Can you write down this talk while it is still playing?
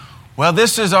Well,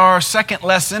 this is our second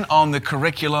lesson on the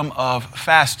curriculum of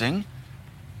fasting.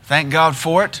 Thank God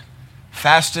for it.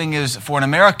 Fasting is, for an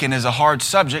American, is a hard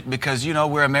subject because, you know,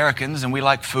 we're Americans and we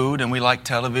like food and we like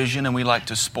television and we like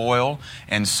to spoil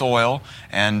and soil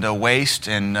and waste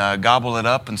and gobble it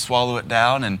up and swallow it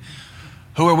down. And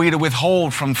who are we to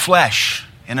withhold from flesh?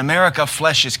 In America,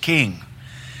 flesh is king.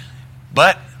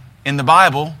 But in the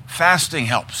Bible, fasting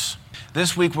helps.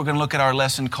 This week we're going to look at our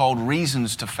lesson called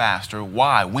Reasons to Fast, or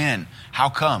why, when, how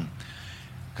come.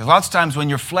 Because lots of times when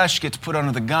your flesh gets put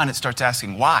under the gun, it starts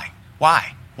asking, why?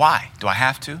 Why? Why? Do I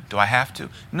have to? Do I have to?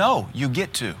 No, you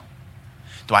get to.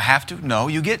 Do I have to? No,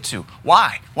 you get to.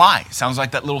 Why? Why? It sounds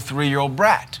like that little 3-year-old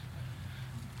brat.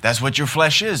 That's what your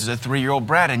flesh is a 3-year-old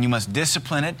brat, and you must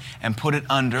discipline it and put it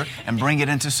under and bring it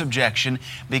into subjection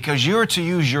because you're to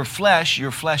use your flesh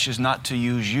is not to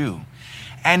use you.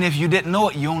 And if you didn't know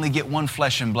it, you only get one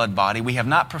flesh and blood body. We have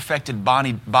not perfected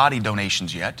body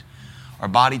donations yet, or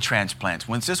body transplants.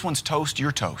 Once this one's toast,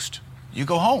 you're toast. You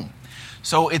go home.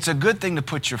 So it's a good thing to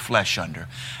put your flesh under.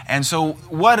 And so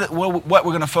what we're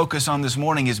going to focus on this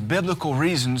morning is biblical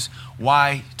reasons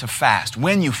why to fast,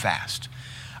 when you fast.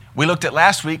 We looked at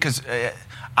last week because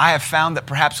I have found that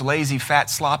perhaps lazy, fat,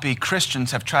 sloppy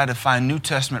Christians have tried to find New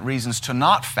Testament reasons to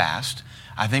not fast.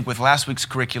 I think with last week's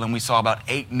curriculum, we saw about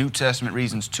 8 New Testament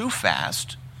reasons to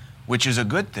fast, which is a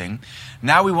good thing.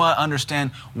 Now we want to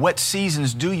understand what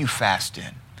seasons do you fast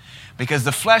in? Because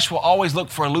the flesh will always look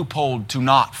for a loophole to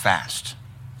not fast.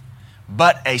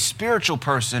 But a spiritual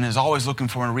person is always looking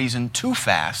for a reason to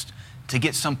fast to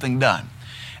get something done.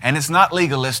 And it's not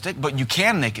legalistic, but you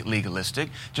can make it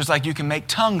legalistic, just like you can make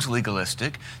tongues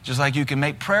legalistic, just like you can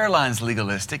make prayer lines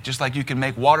legalistic, just like you can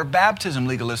make water baptism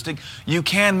legalistic. You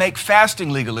can make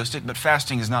fasting legalistic, but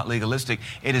fasting is not legalistic.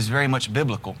 It is very much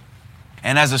biblical.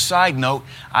 And as a side note,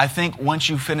 I think once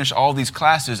you finish all these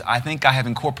classes, I think I have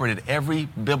incorporated every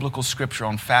biblical scripture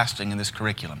on fasting in this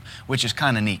curriculum, which is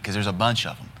kind of neat because there's a bunch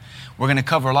of them. We're going to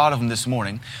cover a lot of them this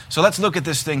morning. So let's look at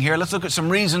this thing here. Let's look at some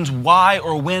reasons why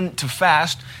or when to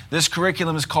fast. This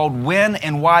curriculum is called When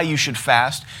and Why You Should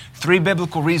Fast. 3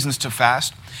 biblical reasons to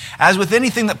fast. As with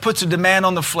anything that puts a demand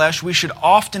on the flesh, we should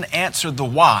often answer the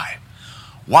why.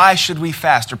 Why should we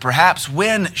fast? Or perhaps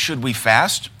when should we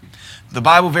fast? The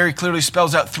Bible very clearly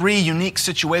spells out 3 unique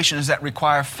situations that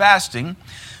require fasting.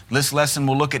 This lesson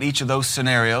will look at each of those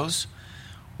scenarios.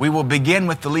 We will begin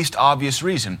with the least obvious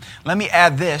reason. Let me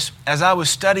add this. As I was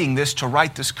studying this to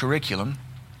write this curriculum,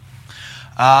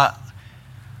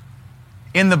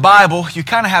 in the Bible, you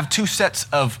kind of have 2 sets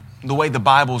of the way the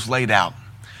Bible's laid out.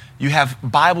 You have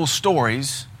Bible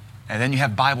stories, and then you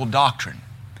have Bible doctrine.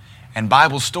 And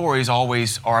Bible stories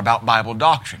always are about Bible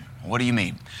doctrine. What do you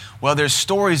mean? Well, there's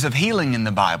stories of healing in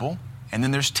the Bible, and then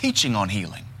there's teaching on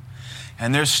healing.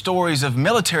 And there's stories of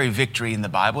military victory in the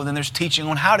Bible, and then there's teaching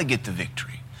on how to get the victory.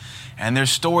 And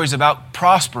there's stories about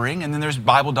prospering, and then there's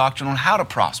Bible doctrine on how to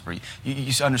prosper.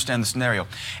 You understand the scenario.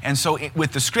 And so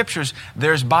with the scriptures,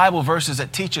 there's Bible verses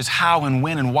that teach us how and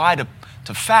when and why to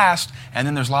fast, and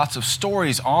then there's lots of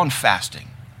stories on fasting.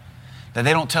 That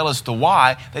they don't tell us the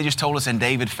why, they just told us, and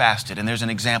David fasted, and there's an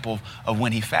example of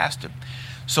when he fasted.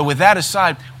 So with that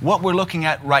aside, what we're looking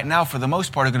at right now for the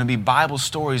most part are going to be Bible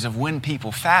stories of when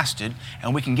people fasted,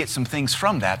 and we can get some things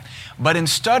from that. But in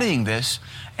studying this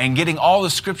and getting all the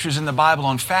scriptures in the Bible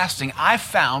on fasting, I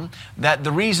found that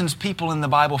the reasons people in the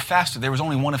Bible fasted, there was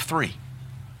only one of 3.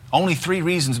 Only 3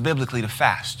 reasons biblically to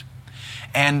fast.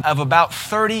 And of about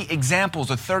 30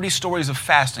 examples of 30 stories of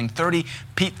fasting, 30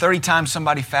 times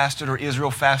somebody fasted, or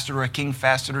Israel fasted, or a king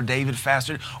fasted, or David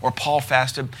fasted, or Paul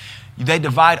fasted, they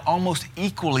divide almost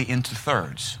equally into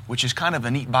thirds, which is kind of a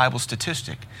neat Bible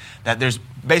statistic, that there's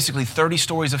basically 30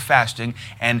 stories of fasting,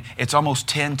 and it's almost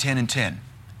 10, 10, and 10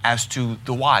 as to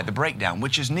the why, the breakdown,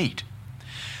 which is neat.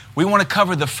 We want to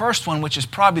cover the first one, which is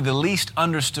probably the least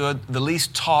understood, the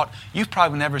least taught. You've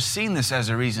probably never seen this as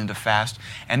a reason to fast,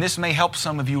 and this may help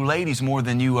some of you ladies more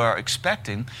than you are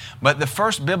expecting, but the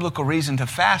first biblical reason to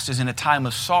fast is in a time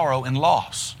of sorrow and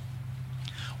loss.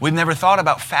 We've never thought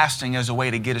about fasting as a way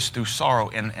to get us through sorrow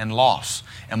and loss,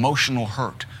 emotional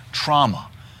hurt, trauma.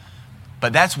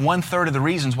 But that's 1/3 of the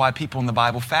reasons why people in the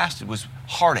Bible fasted was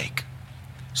heartache.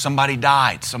 Somebody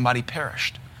died, somebody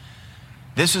perished.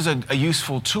 This is a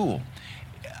useful tool.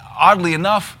 Oddly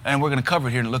enough, and we're going to cover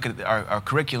it here and look at our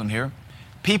curriculum here,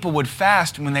 people would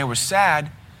fast when they were sad,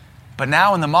 but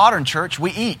now in the modern church, we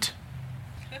eat.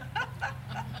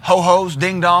 Ho-hos,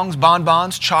 ding-dongs,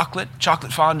 bonbons, chocolate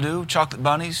fondue, chocolate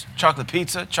bunnies, chocolate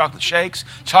pizza, chocolate shakes,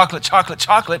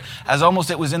 chocolate, as almost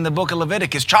it was in the book of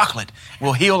Leviticus. Chocolate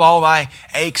will heal all thy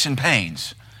aches and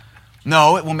pains.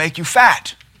 No, it will make you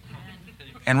fat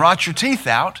and rot your teeth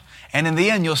out And in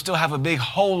the end, you'll still have a big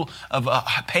hole of a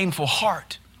painful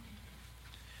heart.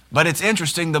 But it's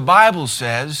interesting, the Bible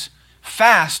says,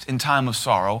 fast in time of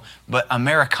sorrow, but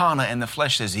Americana in the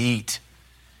flesh says eat.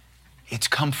 It's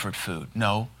comfort food.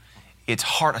 No, it's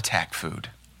heart attack food.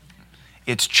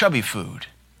 It's chubby food.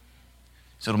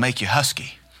 So it'll make you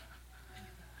husky.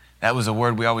 That was a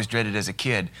word we always dreaded as a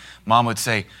kid. Mom would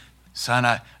say, son,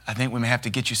 I think we may have to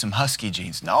get you some husky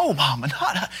jeans. No, Mama,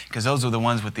 not, because those are the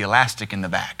ones with the elastic in the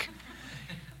back.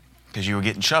 Because you were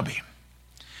getting chubby.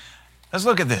 Let's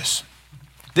look at this.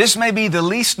 This may be the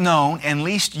least known and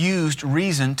least used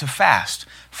reason to fast.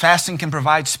 Fasting can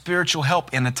provide spiritual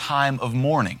help in a time of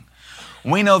mourning.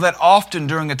 We know that often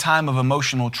during a time of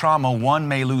emotional trauma, one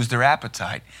may lose their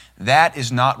appetite. That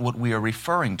is not what we are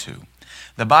referring to.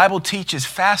 The Bible teaches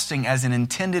fasting as an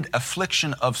intended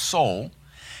affliction of soul.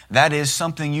 That is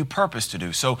something you purpose to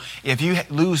do. So if you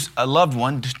lose a loved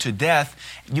one to death,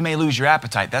 you may lose your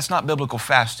appetite. That's not biblical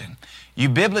fasting. You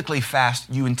biblically fast,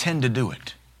 you intend to do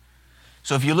it.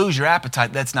 So if you lose your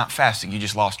appetite, that's not fasting. You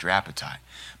just lost your appetite.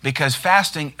 Because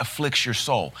fasting afflicts your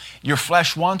soul. Your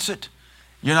flesh wants it.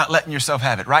 You're not letting yourself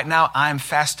have it. Right now, I'm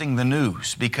fasting the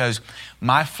news because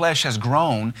my flesh has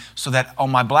grown so that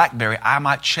on my BlackBerry, I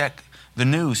might check the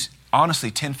news, honestly,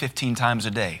 10, 15 times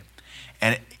a day.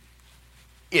 And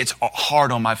it's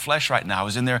hard on my flesh right now. I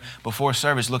was in there before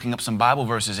service looking up some Bible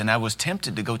verses, and I was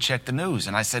tempted to go check the news.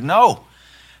 And I said, no,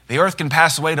 the earth can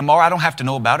pass away tomorrow. I don't have to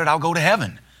know about it. I'll go to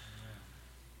heaven.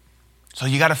 So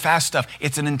you got to fast stuff.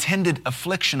 It's an intended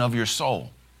affliction of your soul.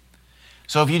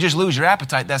 So if you just lose your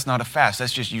appetite, that's not a fast.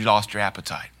 That's just you lost your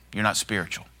appetite. You're not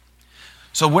spiritual.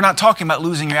 So we're not talking about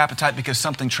losing your appetite because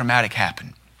something traumatic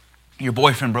happened. Your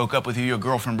boyfriend broke up with you, your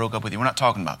girlfriend broke up with you. We're not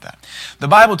talking about that. The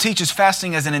Bible teaches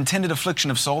fasting as an intended affliction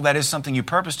of soul. That is something you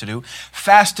purpose to do.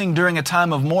 Fasting during a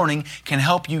time of mourning can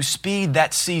help you speed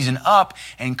that season up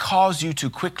and cause you to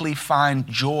quickly find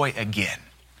joy again.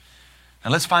 Now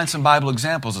let's find some Bible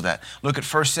examples of that. Look at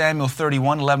 1 Samuel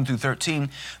 31, 11 through 13.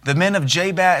 The men of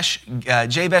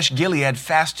Jabesh Gilead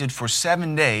fasted for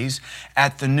 7 days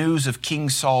at the news of King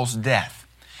Saul's death.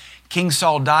 King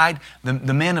Saul died.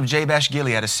 The men of Jabesh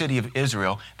Gilead, a city of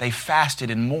Israel, they fasted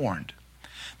and mourned.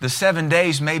 The 7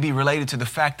 days may be related to the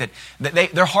fact that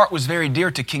their heart was very dear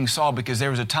to King Saul because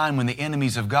there was a time when the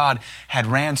enemies of God had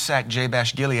ransacked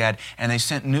Jabesh Gilead, and they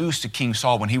sent news to King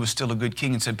Saul when he was still a good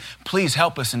king and said, please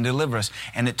help us and deliver us.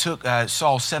 And it took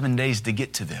Saul 7 days to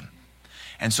get to them.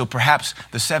 And so perhaps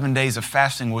the 7 days of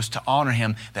fasting was to honor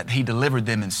him that he delivered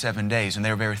them in 7 days, and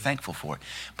they were very thankful for it.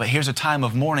 But here's a time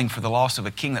of mourning for the loss of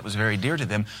a king that was very dear to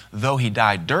them. Though he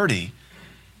died dirty,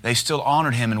 they still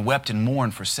honored him and wept and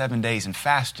mourned for 7 days and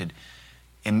fasted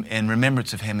in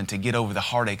remembrance of him and to get over the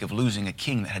heartache of losing a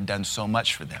king that had done so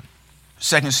much for them.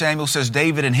 2 Samuel says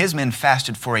David and his men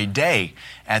fasted for a day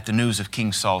at the news of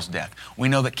King Saul's death. We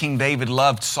know that King David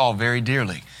loved Saul very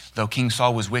dearly. Though King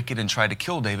Saul was wicked and tried to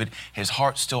kill David, his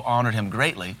heart still honored him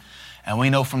greatly. And we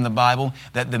know from the Bible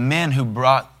that the men who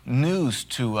brought news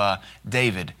to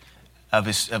David of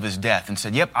his death and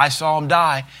said, yep, I saw him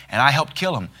die and I helped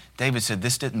kill him. David said,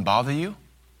 this didn't bother you?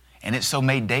 And it so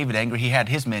made David angry, he had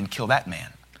his men kill that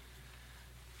man.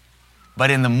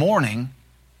 But in the morning,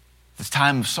 this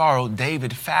time of sorrow,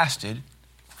 David fasted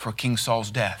for King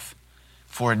Saul's death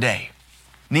for a day.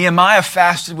 Nehemiah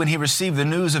fasted when he received the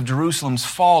news of Jerusalem's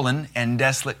fallen and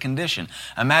desolate condition.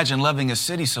 Imagine loving a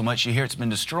city so much you hear it's been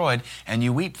destroyed and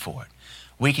you weep for it.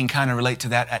 We can kind of relate to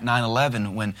that at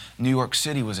 9/11 when New York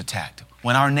City was attacked.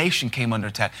 When our nation came under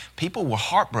attack, people were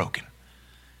heartbroken.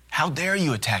 How dare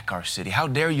you attack our city? How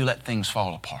dare you let things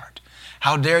fall apart?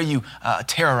 How dare you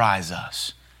terrorize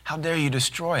us? How dare you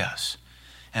destroy us?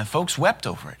 And folks wept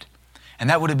over it. And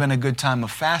that would have been a good time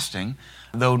of fasting.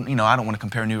 Though, I don't want to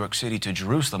compare New York City to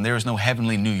Jerusalem. There is no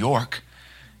heavenly New York.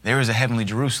 There is a heavenly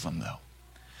Jerusalem, though.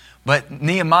 But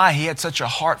Nehemiah, he had such a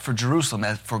heart for Jerusalem,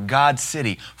 for God's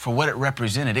city, for what it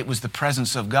represented. It was the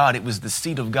presence of God. It was the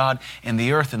seat of God in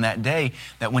the earth in that day,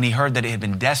 that when he heard that it had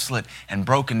been desolate and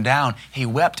broken down, he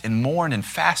wept and mourned and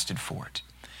fasted for it.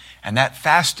 And that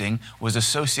fasting was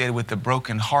associated with the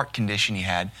broken heart condition he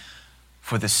had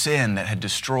for the sin that had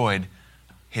destroyed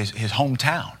his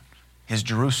hometown, his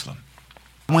Jerusalem.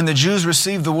 When the Jews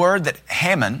received the word that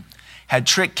Haman had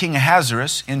tricked King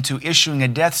Ahasuerus into issuing a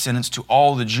death sentence to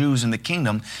all the Jews in the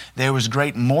kingdom, there was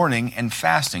great mourning and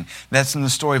fasting. That's in the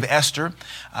story of Esther.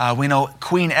 We know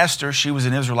Queen Esther, she was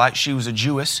an Israelite, she was a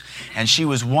Jewess, and she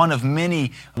was one of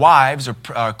many wives or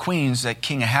queens that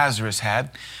King Ahasuerus had.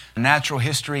 Natural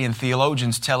history and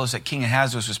theologians tell us that King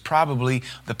Ahasuerus was probably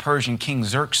the Persian King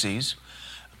Xerxes.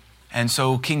 And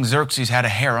so King Xerxes had a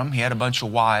harem. He had a bunch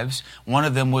of wives. One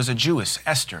of them was a Jewess,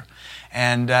 Esther.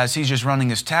 And as he's just running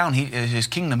his town, his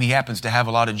kingdom, he happens to have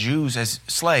a lot of Jews as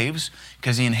slaves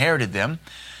because he inherited them.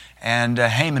 And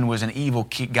Haman was an evil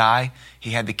guy.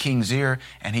 He had the king's ear,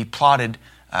 and he plotted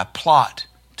a plot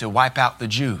to wipe out the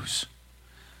Jews.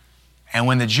 And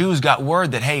when the Jews got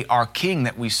word that, hey, our king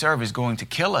that we serve is going to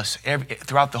kill us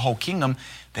throughout the whole kingdom,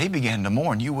 they began to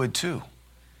mourn. You would too.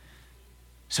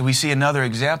 So we see another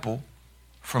example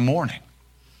for mourning.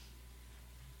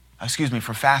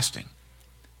 For fasting.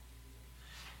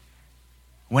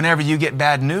 Whenever you get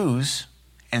bad news,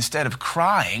 instead of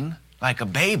crying like a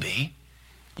baby,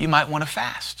 you might want to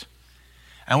fast.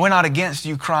 And we're not against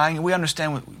you crying. We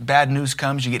understand when bad news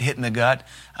comes, you get hit in the gut.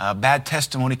 Bad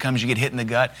testimony comes, you get hit in the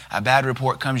gut. A bad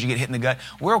report comes, you get hit in the gut.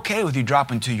 We're okay with you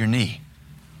dropping to your knee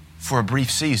for a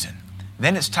brief season.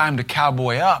 Then it's time to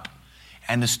cowboy up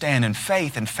and to stand in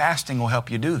faith, and fasting will help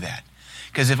you do that.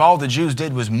 Because if all the Jews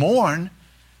did was mourn,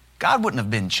 God wouldn't have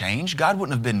been changed. God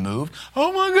wouldn't have been moved.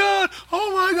 Oh my God,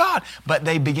 oh my God. But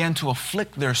they began to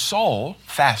afflict their soul,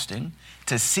 fasting,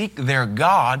 to seek their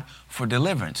God for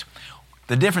deliverance.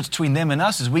 The difference between them and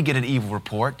us is we get an evil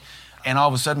report, and all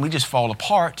of a sudden we just fall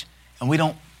apart, and we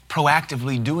don't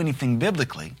proactively do anything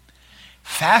biblically.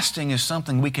 Fasting is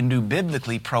something we can do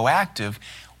biblically, proactive,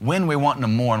 when we're wanting to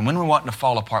mourn, when we're wanting to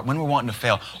fall apart, when we're wanting to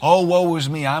fail. Oh, woe is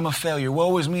me, I'm a failure.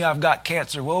 Woe is me, I've got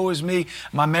cancer. Woe is me,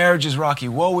 my marriage is rocky.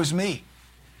 Woe is me.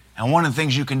 And one of the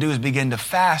things you can do is begin to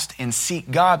fast and seek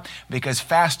God, because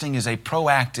fasting is a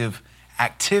proactive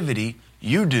activity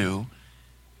you do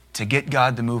to get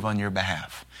God to move on your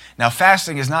behalf. Now,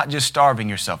 fasting is not just starving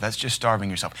yourself. That's just starving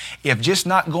yourself. If just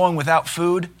not going without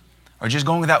food, or just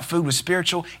going without food was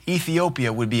spiritual,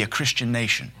 Ethiopia would be a Christian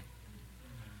nation.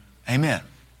 Amen.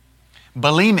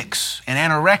 Bulimics and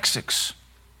anorexics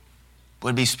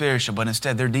would be spiritual, but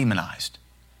instead they're demonized.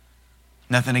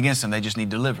 Nothing against them, they just need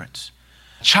deliverance.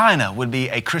 China would be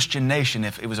a Christian nation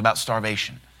if it was about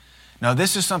starvation. Now,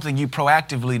 this is something you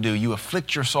proactively do. You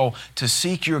afflict your soul to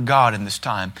seek your God in this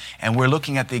time. And we're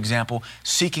looking at the example,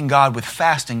 seeking God with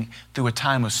fasting through a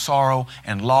time of sorrow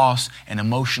and loss and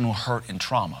emotional hurt and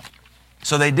trauma.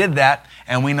 So they did that,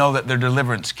 and we know that their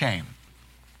deliverance came.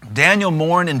 Daniel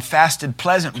mourned and fasted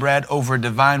pleasant bread over a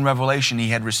divine revelation he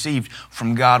had received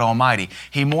from God Almighty.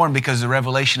 He mourned because the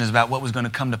revelation is about what was going to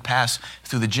come to pass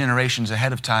through the generations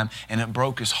ahead of time, and it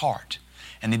broke his heart.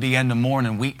 And he began to mourn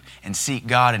and weep and seek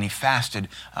God, and he fasted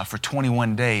for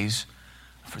 21 days.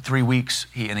 For 3 weeks,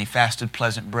 he fasted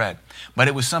pleasant bread. But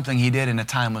it was something he did in a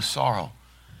time of sorrow.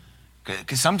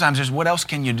 Because sometimes what else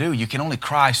can you do? You can only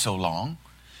cry so long.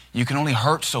 You can only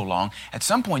hurt so long. At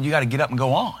some point, you got to get up and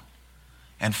go on.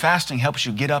 And fasting helps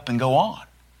you get up and go on.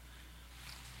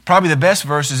 Probably the best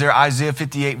verse is there, Isaiah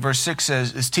 58 verse 6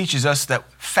 says, this teaches us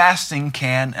that fasting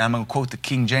can, and I'm going to quote the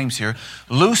King James here,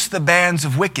 loose the bands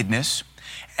of wickedness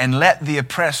and let the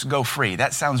oppressed go free.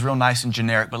 That sounds real nice and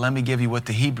generic, but let me give you what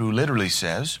the Hebrew literally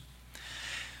says.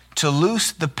 To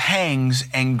loose the pangs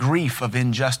and grief of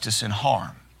injustice and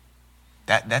harm.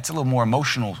 That's a little more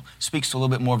emotional, speaks to a little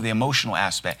bit more of the emotional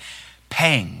aspect.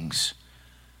 Pangs.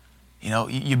 You know,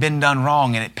 you've been done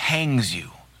wrong and it pangs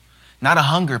you. Not a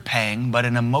hunger pang, but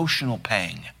an emotional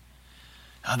pang.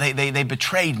 They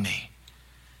betrayed me.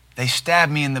 They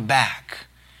stabbed me in the back.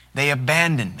 They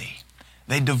abandoned me.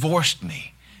 They divorced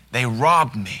me. They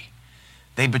robbed me.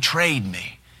 They betrayed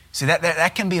me. See,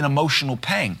 that can be an emotional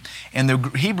pang. And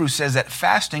the Hebrew says that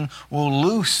fasting will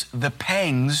loose the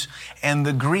pangs and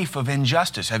the grief of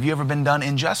injustice. Have you ever been done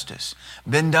injustice?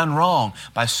 Been done wrong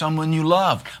by someone you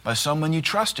loved, by someone you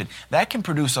trusted? That can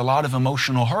produce a lot of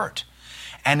emotional hurt.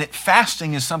 And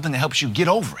fasting is something that helps you get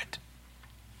over it.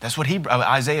 That's what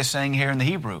Isaiah is saying here in the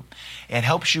Hebrew. It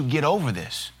helps you get over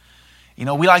this. You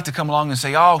know, we like to come along and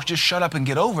say, oh, just shut up and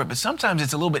get over it. But sometimes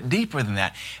it's a little bit deeper than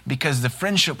that, because the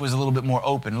friendship was a little bit more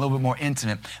open, a little bit more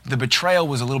intimate. The betrayal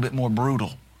was a little bit more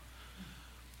brutal.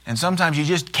 And sometimes you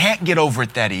just can't get over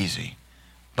it that easy.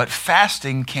 But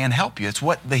fasting can help you. It's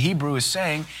what the Hebrew is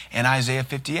saying in Isaiah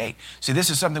 58. See, this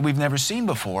is something we've never seen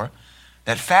before,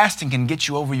 that fasting can get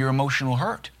you over your emotional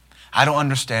hurt. I don't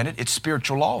understand it. It's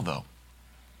spiritual law, though.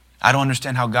 I don't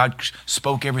understand how God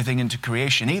spoke everything into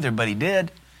creation either, but He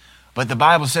did. But the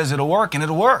Bible says it'll work, and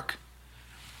it'll work.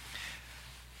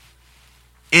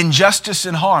 Injustice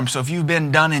and harm. So if you've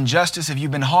been done injustice, if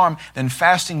you've been harmed, then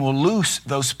fasting will loose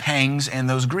those pangs and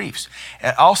those griefs.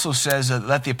 It also says,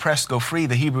 let the oppressed go free.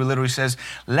 The Hebrew literally says,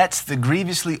 lets the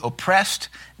grievously oppressed,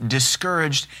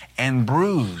 discouraged, and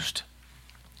bruised.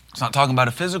 It's not talking about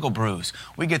a physical bruise.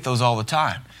 We get those all the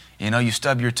time. You know, you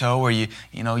stub your toe, or you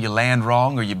land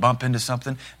wrong, or you bump into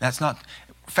something.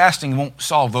 Fasting won't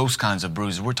solve those kinds of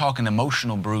bruises. We're talking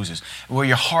emotional bruises, where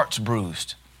your heart's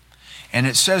bruised. And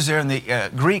it says there in the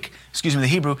the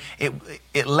Hebrew,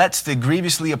 it lets the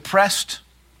grievously oppressed,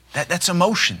 that's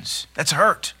emotions, that's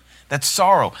hurt, that's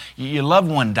sorrow. Your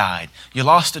loved one died, you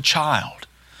lost a child,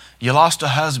 you lost a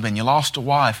husband, you lost a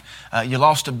wife, you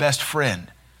lost a best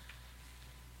friend.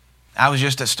 I was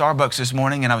just at Starbucks this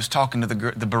morning and I was talking to the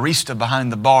barista behind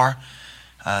the bar,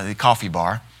 the coffee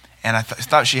bar, and I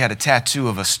thought she had a tattoo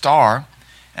of a star.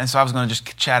 And so I was going to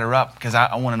just chat her up because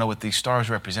I want to know what these stars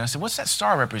represent. I said, what's that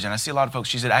star represent? I see a lot of folks.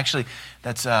 She said, actually,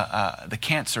 that's the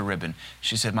cancer ribbon.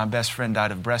 She said, my best friend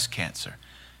died of breast cancer.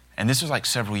 And this was like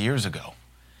several years ago.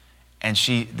 And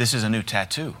this is a new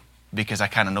tattoo because I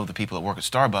kind of know the people that work at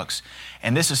Starbucks.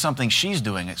 And this is something she's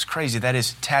doing. It's crazy. That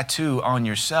is tattoo on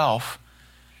yourself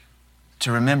to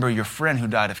remember your friend who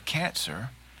died of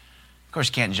cancer. Of course,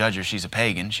 you can't judge her. She's a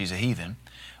pagan. She's a heathen.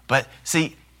 But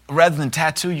see, rather than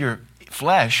tattoo your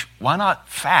flesh, why not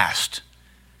fast?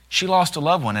 She lost a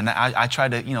loved one, and I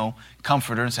tried to,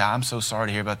 comfort her and say, I'm so sorry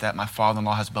to hear about that. My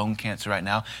father-in-law has bone cancer right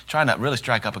now. Trying to really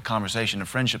strike up a conversation, a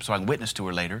friendship, so I can witness to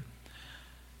her later.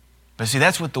 But see,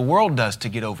 that's what the world does to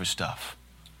get over stuff.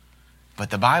 But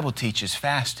the Bible teaches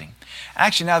fasting.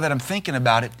 Actually, now that I'm thinking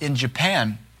about it, in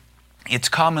Japan, it's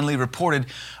commonly reported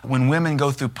when women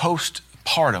go through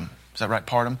postpartum, is that right,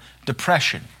 partum?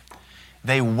 Depression.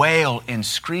 They wail and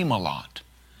scream a lot.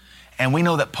 And we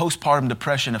know that postpartum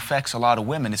depression affects a lot of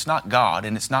women. It's not God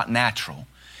and it's not natural.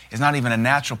 It's not even a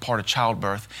natural part of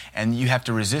childbirth. And you have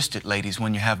to resist it, ladies,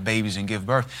 when you have babies and give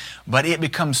birth. But it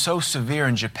becomes so severe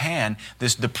in Japan,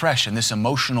 this depression, this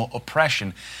emotional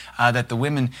oppression, that the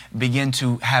women begin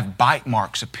to have bite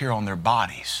marks appear on their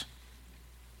bodies.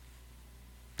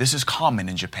 This is common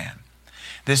in Japan.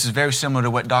 This is very similar to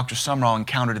what Dr. Sumrall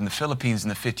encountered in the Philippines in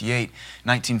the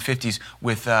 1950s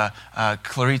with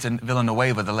Clarita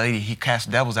Villanueva, the lady he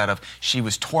cast devils out of. She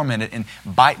was tormented and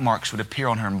bite marks would appear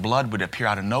on her and blood would appear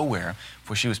out of nowhere,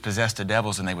 for she was possessed of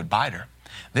devils and they would bite her.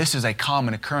 This is a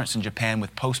common occurrence in Japan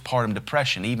with postpartum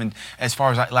depression, even as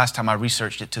far as last time I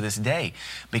researched it to this day,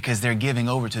 because they're giving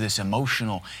over to this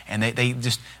emotional and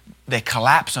they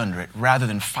collapse under it rather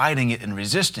than fighting it and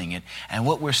resisting it. And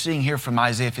what we're seeing here from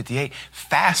Isaiah 58,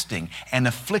 fasting and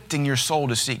afflicting your soul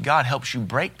to seek God helps you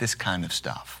break this kind of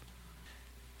stuff.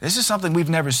 This is something we've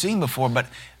never seen before, but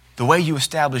the way you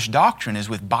establish doctrine is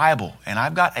with Bible. And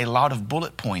I've got a lot of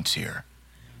bullet points here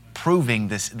proving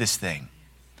this thing.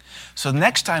 So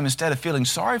next time, instead of feeling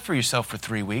sorry for yourself for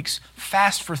 3 weeks,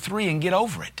 fast for 3 and get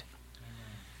over it.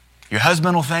 Your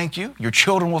husband will thank you. Your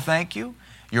children will thank you.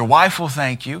 Your wife will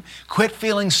thank you. Quit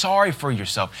feeling sorry for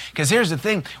yourself. Because here's the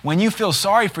thing. When you feel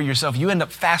sorry for yourself, you end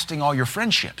up fasting all your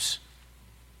friendships.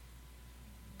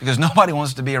 Because nobody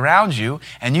wants to be around you,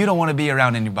 and you don't want to be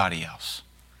around anybody else.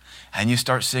 And you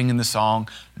start singing the song,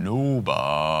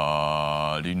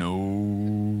 nobody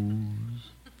knows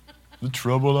the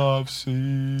trouble I've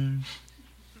seen.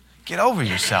 Get over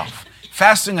yourself.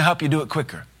 Fasting will help you do it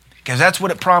quicker. Because that's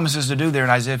what it promises to do there in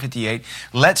Isaiah 58.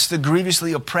 Lets the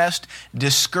grievously oppressed,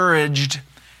 discouraged.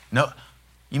 No,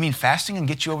 you mean fasting and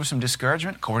get you over some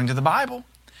discouragement? According to the Bible.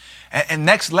 And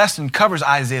next lesson covers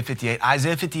Isaiah 58.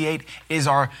 Isaiah 58 is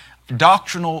our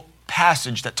doctrinal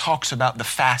passage that talks about the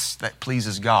fast that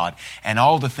pleases God and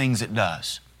all the things it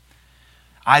does.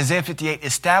 Isaiah 58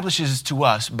 establishes to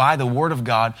us by the Word of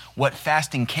God what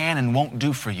fasting can and won't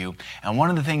do for you. And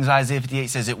one of the things Isaiah 58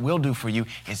 says it will do for you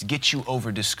is get you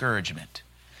over discouragement.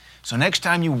 So next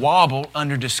time you wobble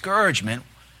under discouragement,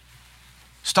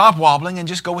 stop wobbling and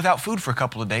just go without food for a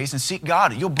couple of days and seek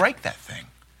God. You'll break that thing.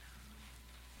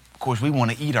 Of course, we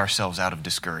want to eat ourselves out of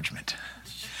discouragement.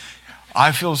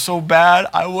 I feel so bad.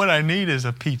 What I need is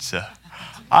a pizza.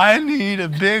 I need a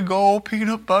big old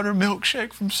peanut butter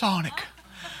milkshake from Sonic.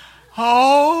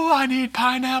 Oh, I need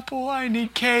pineapple, I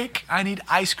need cake, I need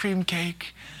ice cream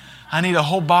cake. I need a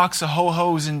whole box of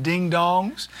ho-hos and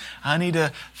ding-dongs. I need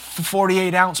a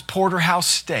 48-ounce porterhouse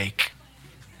steak.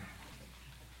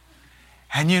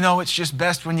 And it's just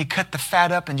best when you cut the fat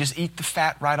up and just eat the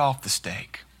fat right off the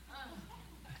steak.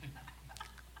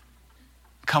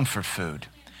 Comfort food.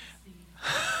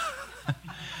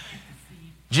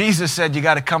 Jesus said you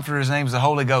got a comforter, his name is the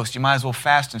Holy Ghost. You might as well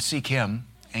fast and seek him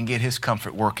and get his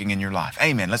comfort working in your life.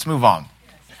 Amen. Let's move on.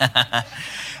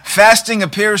 Fasting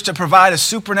appears to provide a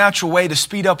supernatural way to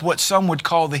speed up what some would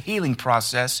call the healing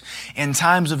process in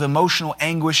times of emotional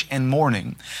anguish and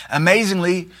mourning.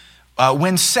 Amazingly,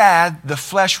 when sad, the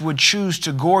flesh would choose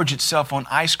to gorge itself on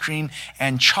ice cream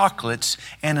and chocolates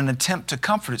in an attempt to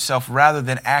comfort itself rather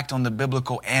than act on the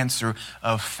biblical answer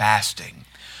of fasting.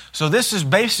 So this is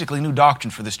basically new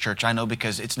doctrine for this church, I know,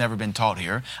 because it's never been taught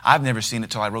here. I've never seen it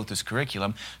till I wrote this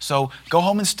curriculum. So go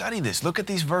home and study this. Look at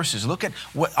these verses. Look at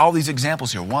what all these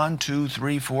examples here. 1, 2,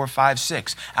 3, 4, 5,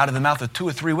 6. Out of the mouth of 2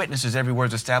 or 3 witnesses, every word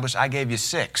is established. I gave you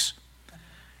 6.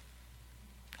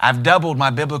 I've doubled my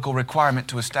biblical requirement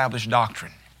to establish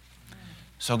doctrine.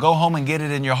 So go home and get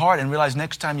it in your heart and realize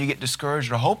next time you get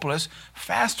discouraged or hopeless,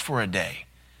 fast for a day.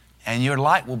 And your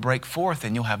light will break forth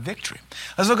and you'll have victory.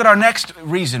 Let's look at our next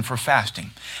reason for fasting.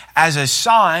 As a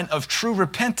sign of true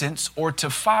repentance or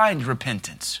to find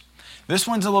repentance. This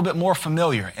one's a little bit more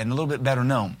familiar and a little bit better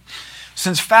known.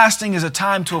 Since fasting is a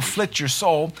time to afflict your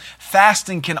soul,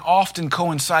 fasting can often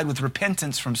coincide with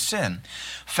repentance from sin.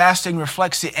 Fasting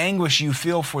reflects the anguish you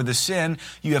feel for the sin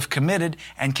you have committed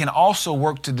and can also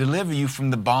work to deliver you from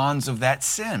the bonds of that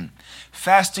sin.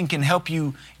 Fasting can help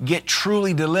you get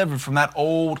truly delivered from that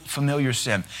old familiar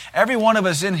sin. Every one of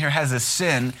us in here has a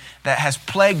sin that has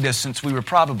plagued us since we were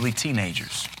probably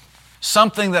teenagers.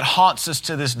 Something that haunts us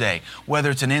to this day,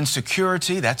 whether it's an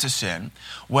insecurity, that's a sin,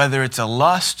 whether it's a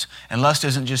lust, and lust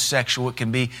isn't just sexual, it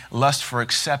can be lust for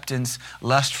acceptance,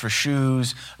 lust for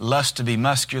shoes, lust to be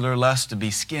muscular, lust to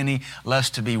be skinny,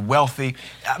 lust to be wealthy.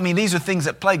 I mean, these are things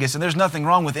that plague us, and there's nothing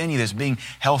wrong with any of this, being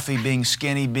healthy, being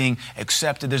skinny, being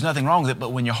accepted. There's nothing wrong with it,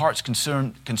 but when your heart's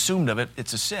consumed of it,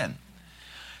 it's a sin.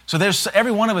 So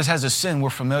every one of us has a sin we're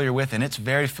familiar with, and it's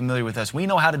very familiar with us. We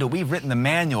know how to do it. We've written the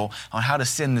manual on how to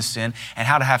sin the sin and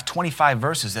how to have 25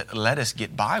 verses that let us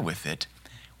get by with it.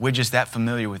 We're just that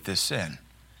familiar with this sin.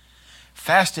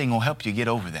 Fasting will help you get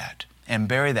over that and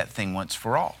bury that thing once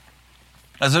for all.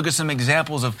 Let's look at some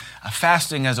examples of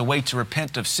fasting as a way to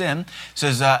repent of sin. It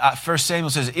says, 1 Samuel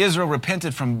says, Israel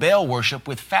repented from Baal worship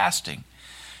with fasting.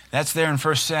 That's there in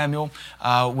 1 Samuel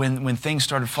when things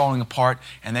started falling apart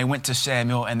and they went to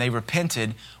Samuel and they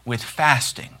repented with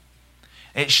fasting.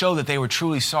 It showed that they were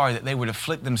truly sorry, that they would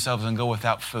afflict themselves and go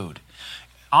without food.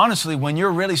 Honestly, when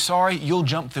you're really sorry, you'll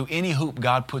jump through any hoop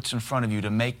God puts in front of you to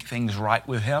make things right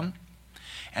with Him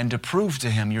and to prove to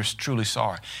Him you're truly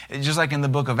sorry. It's just like in the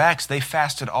book of Acts, they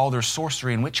fasted all their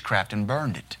sorcery and witchcraft and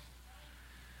burned it.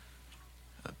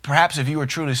 Perhaps if you were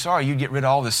truly sorry, you'd get rid of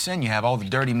all the sin you have, all the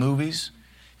dirty movies.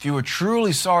 If you were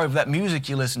truly sorry for that music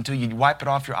you listen to, you'd wipe it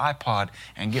off your iPod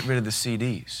and get rid of the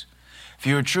CDs. If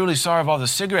you were truly sorry for all the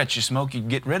cigarettes you smoke, you'd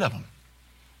get rid of them.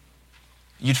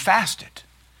 You'd fast it.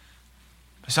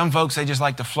 Some folks, they just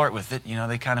like to flirt with it. You know,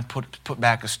 they kind of put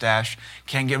back a stash.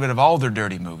 Can't get rid of all their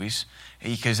dirty movies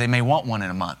because they may want one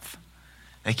in a month.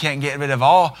 They can't get rid of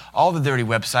all the dirty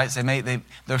websites.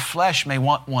 Their flesh may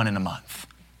want one in a month.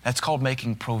 That's called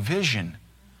making provision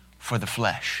for the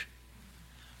flesh.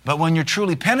 But when you're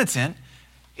truly penitent,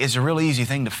 it's a really easy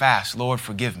thing to fast. Lord,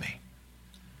 forgive me.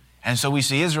 And so we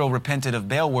see Israel repented of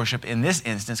Baal worship in this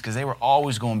instance because they were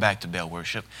always going back to Baal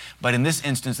worship. But in this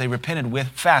instance, they repented with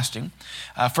fasting.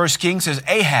 1 Kings says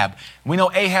Ahab. We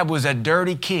know Ahab was a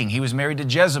dirty king. He was married to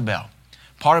Jezebel.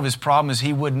 Part of his problem is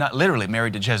he would not, literally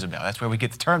married to Jezebel. That's where we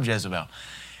get the term Jezebel.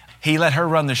 He let her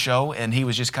run the show, and he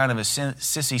was just kind of a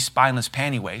sissy, spineless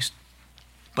panty waist.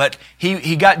 But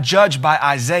he got judged by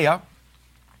Isaiah.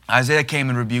 Isaiah came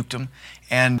and rebuked him,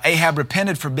 and Ahab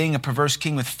repented for being a perverse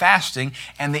king with fasting.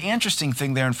 And the interesting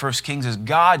thing there in 1 Kings is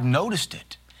God noticed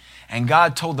it. And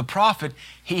God told the prophet,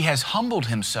 He has humbled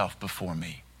Himself before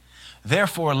me.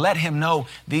 Therefore, let him know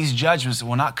these judgments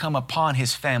will not come upon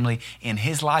his family in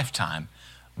his lifetime,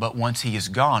 but once he is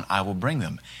gone, I will bring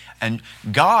them. And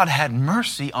God had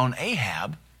mercy on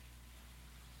Ahab,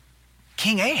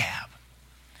 King Ahab.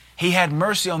 He had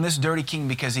mercy on this dirty king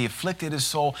because he afflicted his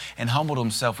soul and humbled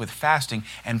himself with fasting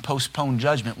and postponed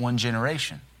judgment one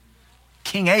generation.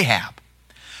 King Ahab.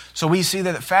 So we see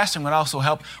that fasting would also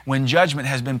help when judgment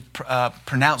has been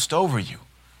pronounced over you.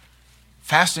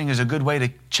 Fasting is a good way to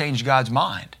change God's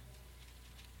mind.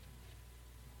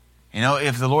 You know,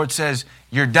 if the Lord says,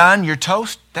 you're done, you're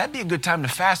toast, that'd be a good time to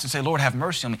fast and say, Lord, have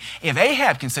mercy on me. If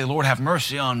Ahab can say, Lord, have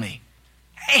mercy on me.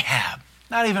 Ahab,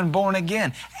 not even born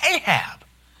again. Ahab.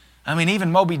 I mean,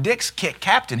 even Moby Dick's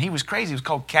captain, he was crazy. He was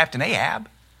called Captain Ahab.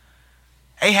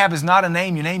 Ahab is not a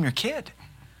name you name your kid.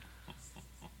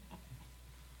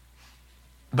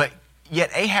 But yet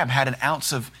Ahab had an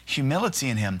ounce of humility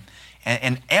in him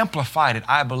and amplified it,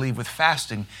 I believe, with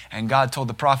fasting. And God told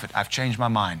the prophet, I've changed my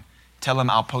mind. Tell him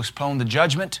I'll postpone the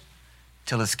judgment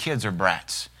till his kids are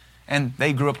brats. And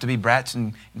they grew up to be brats,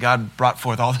 and God brought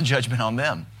forth all the judgment on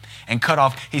them. And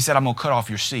he said, I'm going to cut off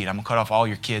your seed. I'm going to cut off all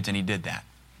your kids, and he did that.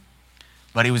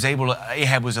 But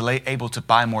Ahab was able to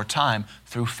buy more time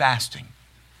through fasting.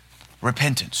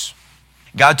 Repentance.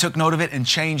 God took note of it and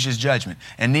changed His judgment.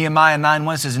 And Nehemiah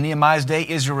 9:1 says, in Nehemiah's day,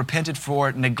 Israel repented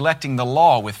for neglecting the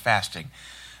law with fasting.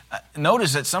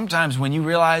 Notice that sometimes when you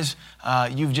realize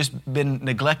you've just been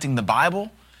neglecting the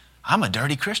Bible, I'm a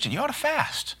dirty Christian. You ought to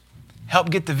fast. Help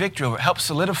get the victory over it. Help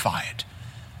solidify it.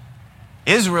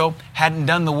 Israel hadn't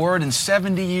done the word in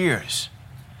 70 years.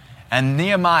 And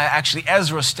Nehemiah, actually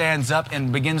Ezra stands up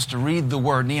and begins to read the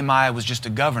word. Nehemiah was just a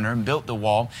governor and built the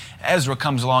wall. Ezra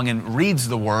comes along and reads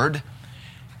the word.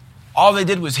 All they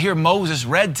did was hear Moses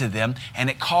read to them, and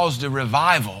it caused a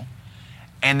revival.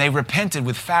 And they repented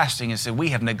with fasting and said, we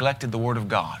have neglected the word of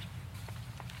God.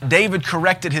 David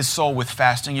corrected his soul with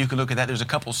fasting. You can look at that. There's a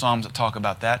couple Psalms that talk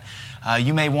about that.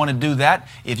 You may want to do that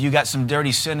if you got some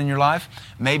dirty sin in your life.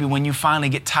 Maybe when you finally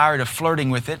get tired of flirting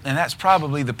with it, and that's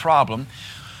probably the problem.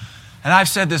 And I've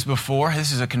said this before.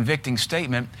 This is a convicting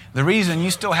statement. The reason you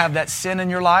still have that sin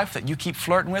in your life that you keep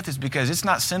flirting with is because it's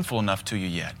not sinful enough to you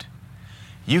yet.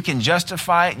 You can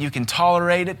justify it. You can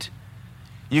tolerate it.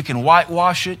 You can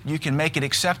whitewash it. You can make it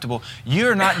acceptable.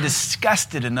 You're not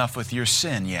disgusted enough with your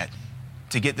sin yet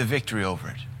to get the victory over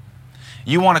it.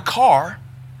 You want a car.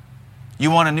 You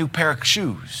want a new pair of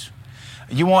shoes.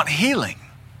 You want healing.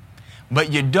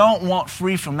 But you don't want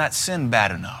free from that sin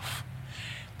bad enough.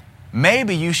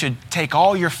 Maybe you should take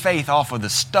all your faith off of the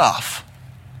stuff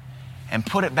and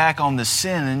put it back on the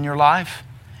sin in your life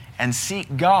and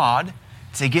seek God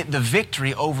to get the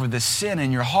victory over the sin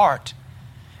in your heart.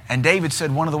 And David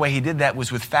said one of the ways he did that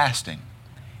was with fasting.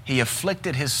 He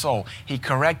afflicted his soul. He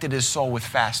corrected his soul with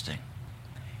fasting.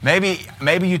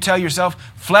 Maybe you tell yourself,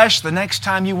 flesh, the next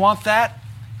time you want that,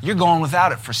 you're going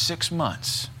without it for 6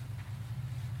 months.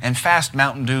 And fast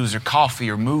Mountain Dews or coffee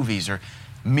or movies or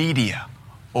media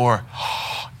or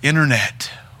internet,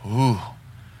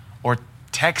 or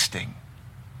texting.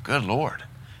 Good Lord.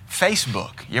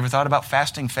 Facebook. You ever thought about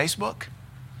fasting Facebook?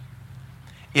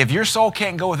 If your soul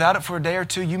can't go without it for a day or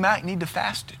two, you might need to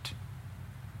fast it.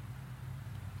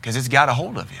 Because it's got a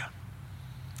hold of you.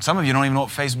 Some of you don't even know what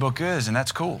Facebook is, and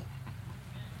that's cool.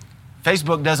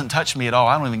 Facebook doesn't touch me at all.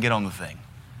 I don't even get on the thing.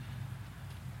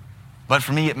 But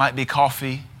for me, it might be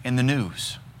coffee and the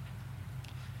news.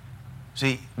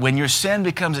 See, when your sin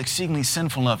becomes exceedingly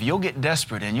sinful enough, you'll get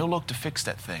desperate and you'll look to fix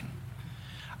that thing.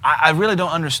 I really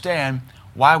don't understand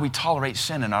why we tolerate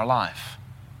sin in our life.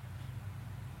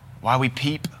 Why we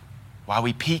peep, why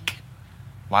we peek,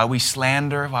 why we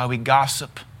slander, why we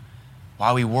gossip,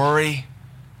 why we worry,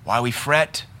 why we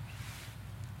fret.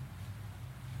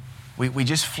 We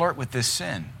just flirt with this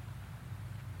sin.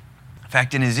 In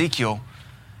fact, in Ezekiel,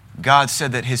 God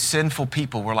said that his sinful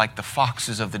people were like the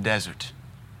foxes of the desert.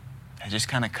 They just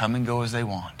kind of come and go as they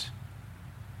want.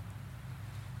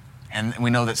 And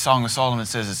we know that Song of Solomon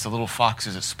says it's the little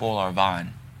foxes that spoil our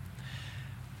vine.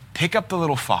 Pick up the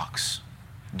little fox.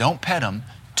 Don't pet him.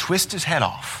 Twist his head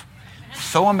off.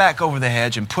 Throw him back over the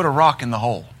hedge and put a rock in the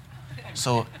hole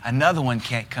so another one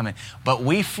can't come in. But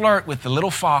we flirt with the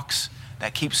little fox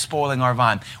that keeps spoiling our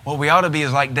vine. What we ought to be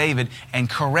is like David and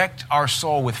correct our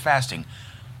soul with fasting.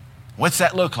 What's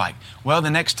that look like? Well, the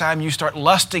next time you start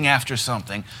lusting after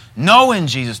something, know in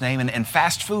Jesus' name and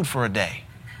fast food for a day.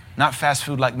 Not fast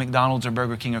food like McDonald's or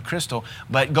Burger King or Crystal,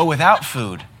 but go without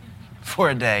food for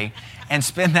a day and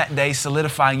spend that day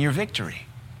solidifying your victory.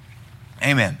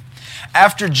 Amen.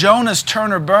 After Jonah's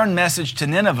turn or burn message to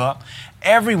Nineveh,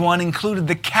 everyone, included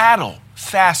the cattle,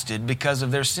 fasted because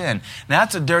of their sin. Now,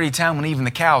 that's a dirty town when even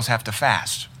the cows have to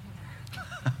fast.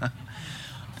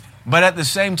 But at the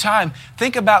same time,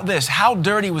 think about this. How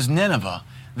dirty was Nineveh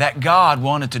that God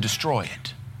wanted to destroy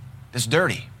it? It's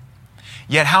dirty.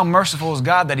 Yet how merciful is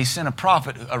God that he sent a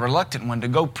prophet, a reluctant one, to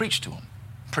go preach to them?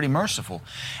 Pretty merciful.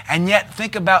 And yet,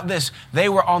 think about this. They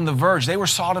were on the verge. They were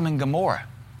Sodom and Gomorrah.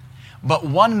 But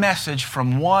one message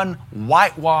from one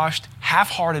whitewashed,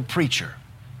 half-hearted preacher,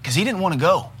 because he didn't want to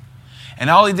go.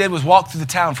 And all he did was walk through the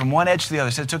town from one edge to the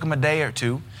other. Said it took him a day or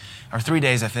two, or 3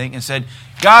 days, I think, and said,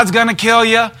 God's going to kill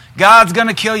you. God's going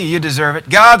to kill you. You deserve it.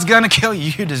 God's going to kill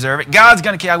you. You deserve it. God's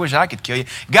going to kill you. I wish I could kill you.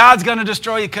 God's going to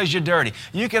destroy you because you're dirty.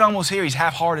 You can almost hear he's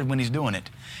half-hearted when he's doing it.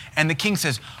 And the king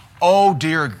says, oh,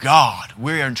 dear God,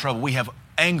 we're in trouble. We have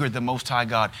angered the Most High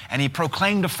God. And he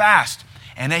proclaimed a fast.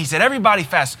 And he said, everybody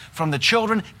fast, from the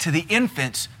children to the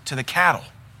infants to the cattle.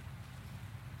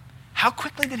 How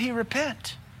quickly did he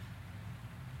repent?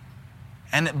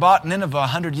 And it bought Nineveh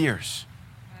 100 years.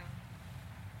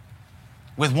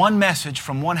 With one message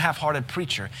from one half-hearted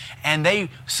preacher. And they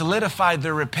solidified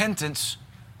their repentance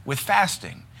with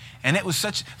fasting. And it was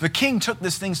the king took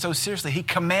this thing so seriously, he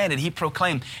commanded, he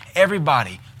proclaimed,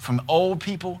 everybody from old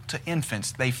people to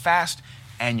infants, they fast,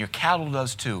 and your cattle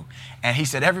does too. And he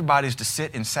said everybody's to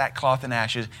sit in sackcloth and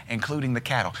ashes, including the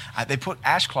cattle. They put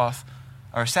sackcloth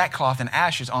and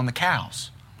ashes on the cows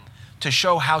to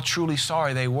show how truly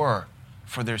sorry they were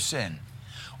for their sin.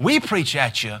 We preach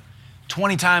at you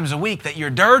 20 times a week that you're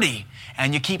dirty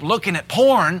and you keep looking at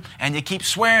porn and you keep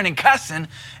swearing and cussing.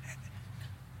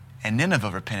 And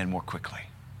Nineveh repented more quickly.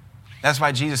 That's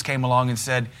why Jesus came along and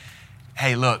said,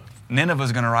 hey, look,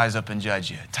 Nineveh's going to rise up and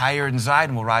judge you. Tyre and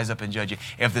Zidon will rise up and judge you.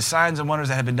 If the signs and wonders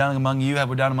that have been done among you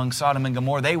were done among Sodom and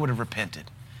Gomorrah, they would have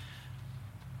repented.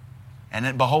 And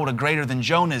then behold, a greater than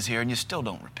Jonah is here, and you still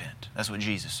don't repent. That's what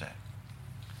Jesus said.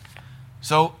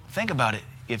 So think about it.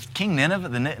 If King Nineveh,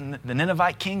 the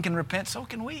Ninevite king, can repent, so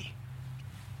can we.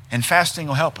 And fasting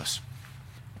will help us.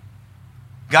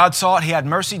 God saw it. He had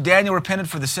mercy. Daniel repented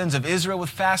for the sins of Israel with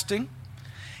fasting.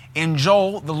 In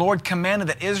Joel, the Lord commanded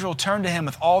that Israel turn to Him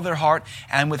with all their heart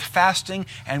and with fasting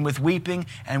and with weeping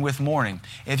and with mourning.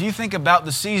 If you think about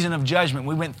the season of judgment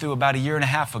we went through about 1.5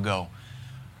 years ago,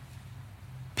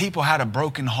 people had a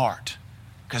broken heart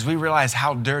because we realized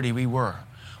how dirty we were.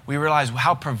 We realized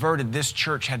how perverted this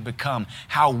church had become,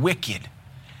 how wicked,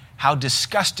 how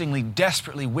disgustingly,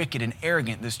 desperately wicked and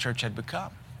arrogant this church had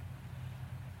become.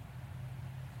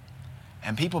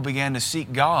 And people began to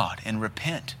seek God and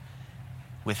repent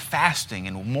with fasting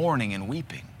and mourning and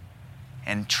weeping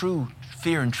and true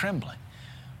fear and trembling.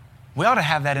 We ought to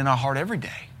have that in our heart every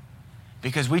day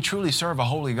because we truly serve a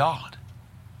holy God.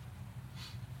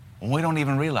 When we don't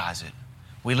even realize it,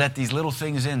 we let these little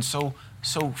things in so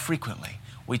frequently.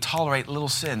 We tolerate little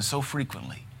sins so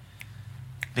frequently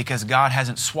because God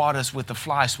hasn't swatted us with the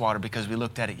fly swatter because we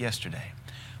looked at it yesterday.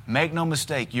 Make no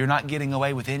mistake, you're not getting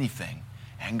away with anything,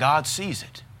 and God sees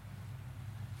it.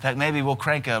 In fact, maybe we'll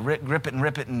crank a grip it and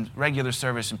rip it in regular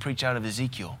service and preach out of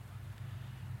Ezekiel.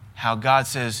 How God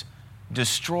says,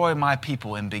 destroy my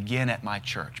people and begin at my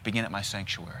church, begin at my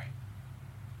sanctuary.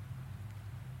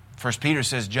 1 Peter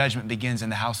says judgment begins in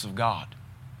the house of God.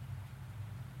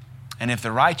 And if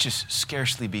the righteous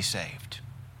scarcely be saved,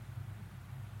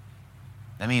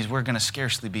 that means we're going to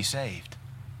scarcely be saved.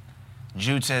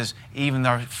 Jude says even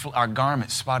our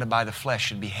garments spotted by the flesh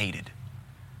should be hated.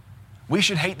 We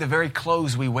should hate the very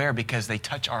clothes we wear because they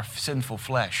touch our sinful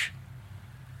flesh.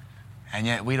 And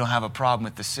yet we don't have a problem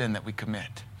with the sin that we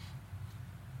commit.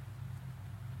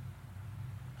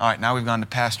 All right, now we've gone to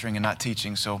pastoring and not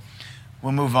teaching, so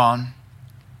we'll move on.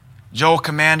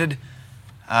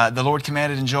 The Lord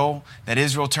commanded in Joel that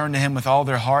Israel turn to Him with all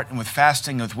their heart and with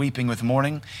fasting, with weeping, with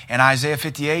mourning. And Isaiah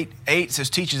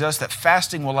 58:8 teaches us that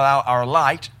fasting will allow our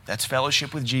light, that's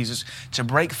fellowship with Jesus, to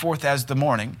break forth as the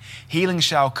morning. Healing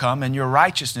shall come, and your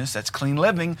righteousness, that's clean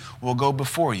living, will go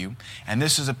before you. And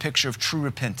this is a picture of true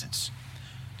repentance.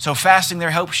 So fasting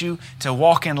there helps you to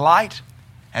walk in light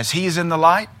as He is in the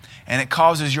light, and it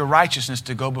causes your righteousness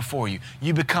to go before you.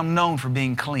 You become known for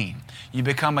being clean. You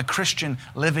become a Christian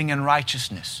living in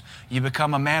righteousness. You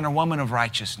become a man or woman of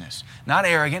righteousness. Not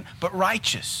arrogant, but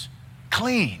righteous,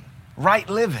 clean, right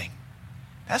living.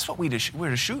 That's what we're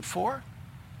to shoot for.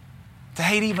 To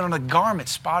hate even on a garment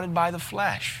spotted by the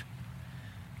flesh.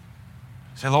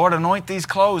 Say, Lord, anoint these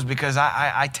clothes because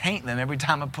I taint them every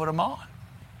time I put them on.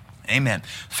 Amen.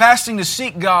 Fasting to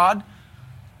seek God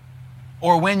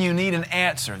or when you need an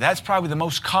answer. That's probably the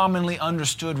most commonly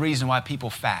understood reason why people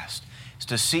fast. Is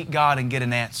to seek God and get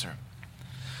an answer.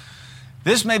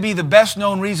 This may be the best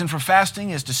known reason for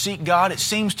fasting is to seek God. It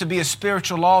seems to be a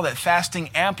spiritual law that fasting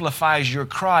amplifies your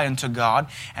cry unto God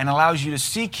and allows you to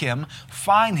seek Him,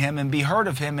 find Him, and be heard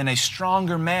of Him in a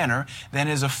stronger manner than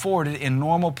is afforded in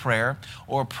normal prayer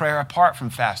or prayer apart from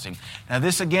fasting. Now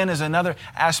this again is another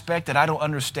aspect that I don't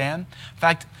understand. In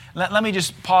fact, let me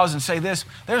just pause and say this.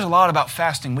 There's a lot about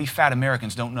fasting we fat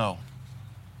Americans don't know.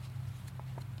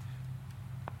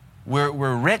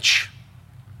 We're rich,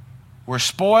 we're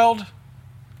spoiled,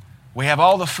 we have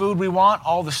all the food we want,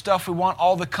 all the stuff we want,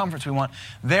 all the comforts we want.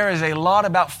 There is a lot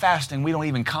about fasting we don't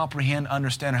even comprehend,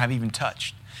 understand, or have even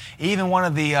touched. Even one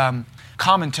of the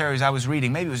commentaries I was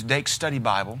reading, maybe it was Dake's Study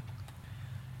Bible.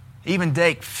 Even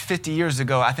Dake, 50 years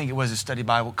ago, I think it was his study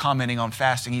Bible, commenting on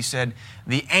fasting, he said,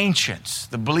 the ancients,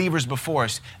 the believers before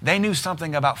us, they knew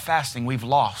something about fasting we've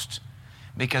lost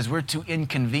because we're too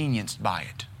inconvenienced by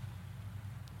it.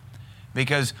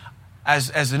 Because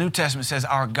as the New Testament says,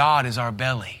 our God is our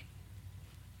belly.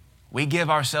 We give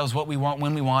ourselves what we want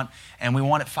when we want, and we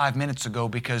want it 5 minutes ago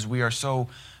because we are so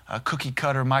cookie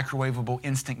cutter, microwavable,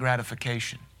 instant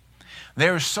gratification.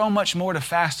 There is so much more to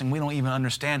fasting we don't even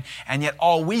understand, and yet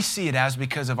all we see it as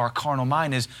because of our carnal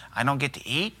mind is, I don't get to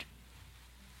eat.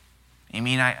 You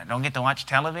mean I don't get to watch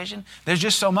television? There's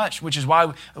just so much, which is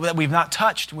why that we've not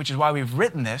touched, which is why we've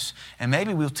written this. And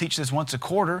maybe we'll teach this once a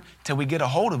quarter till we get a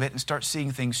hold of it and start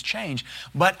seeing things change.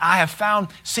 But I have found,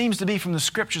 seems to be from the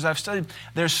scriptures I've studied,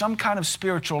 there's some kind of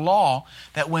spiritual law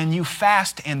that when you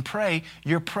fast and pray,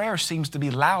 your prayer seems to be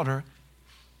louder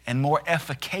and more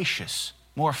efficacious,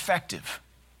 more effective.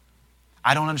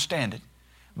 I don't understand it,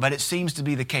 but it seems to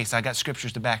be the case. I got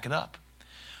scriptures to back it up.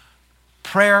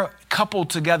 Prayer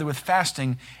coupled together with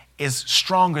fasting is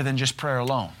stronger than just prayer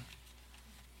alone.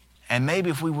 And maybe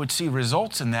if we would see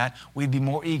results in that, we'd be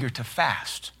more eager to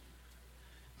fast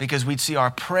because we'd see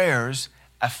our prayers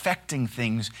affecting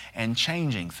things and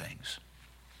changing things.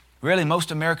 Really, most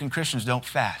American Christians don't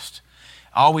fast.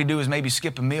 All we do is maybe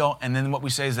skip a meal, and then what we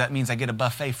say is that means I get a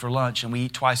buffet for lunch and we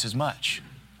eat twice as much.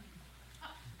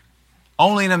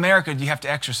 Only in America do you have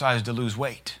to exercise to lose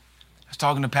weight. I was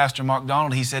talking to Pastor Mark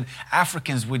Donald. He said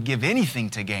Africans would give anything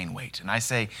to gain weight. And I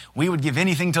say, we would give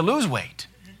anything to lose weight.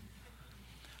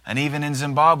 And even in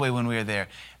Zimbabwe when we were there,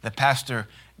 the Pastor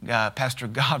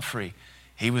Godfrey,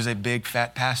 he was a big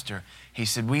fat pastor. He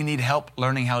said, we need help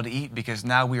learning how to eat because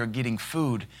now we are getting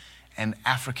food and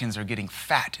Africans are getting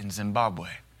fat in Zimbabwe.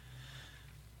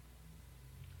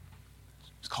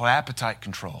 It's called appetite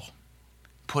control,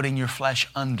 putting your flesh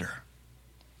under.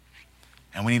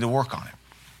 And we need to work on it.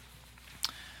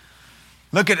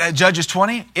 Look at Judges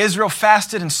 20. Israel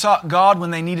fasted and sought God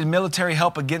when they needed military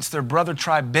help against their brother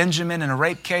tribe Benjamin in a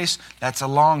rape case. That's a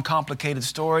long, complicated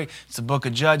story. It's the book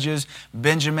of Judges.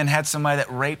 Benjamin had somebody that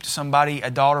raped somebody,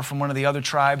 a daughter from one of the other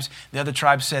tribes. The other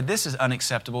tribe said, this is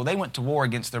unacceptable. They went to war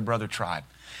against their brother tribe.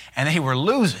 And they were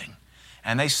losing.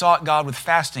 And they sought God with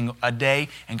fasting a day.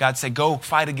 And God said, go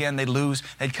fight again. They'd lose.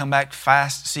 They'd come back,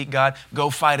 fast, seek God, go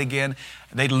fight again.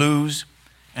 They'd lose.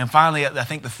 And finally, I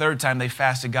think the third time they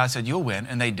fasted, God said, you'll win.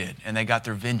 And they did. And they got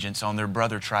their vengeance on their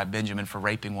brother tribe, Benjamin, for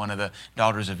raping one of the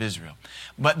daughters of Israel.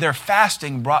 But their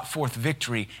fasting brought forth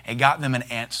victory and got them an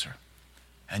answer.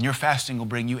 And your fasting will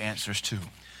bring you answers too.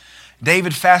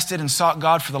 David fasted and sought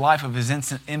God for the life of his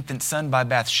infant son by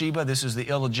Bathsheba. This is the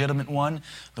illegitimate one,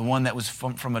 the one that was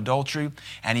from adultery.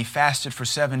 And he fasted for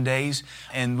 7 days.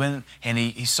 And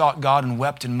he sought God and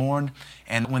wept and mourned.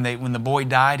 And when the boy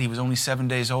died, he was only 7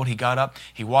 days old. He got up,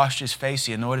 he washed his face,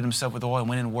 he anointed himself with oil and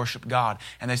went in and worshiped God.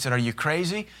 And they said, are you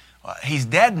crazy? He's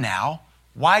dead now.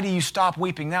 Why do you stop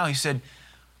weeping now? He said,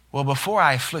 well, before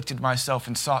I afflicted myself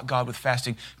and sought God with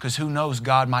fasting, because who knows,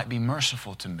 God might be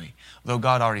merciful to me, though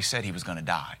God already said he was going to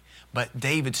die. But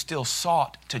David still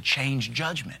sought to change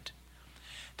judgment.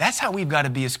 That's how we've got to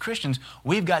be as Christians.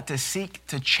 We've got to seek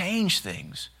to change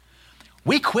things.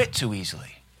 We quit too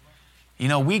easily. You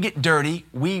know, we get dirty,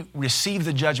 we receive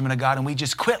the judgment of God, and we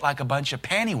just quit like a bunch of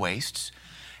panty wastes.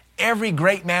 Every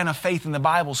great man of faith in the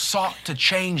Bible sought to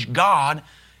change God.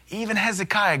 Even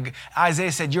Hezekiah,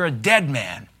 Isaiah said, you're a dead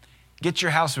man. Get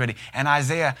your house ready. And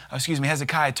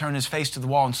Hezekiah turned his face to the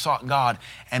wall and sought God.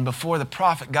 And before the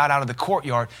prophet got out of the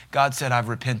courtyard, God said, I've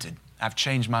repented. I've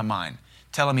changed my mind.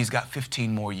 Tell him he's got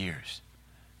 15 more years.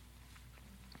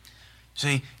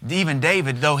 See, even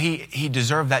David, though he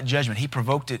deserved that judgment, he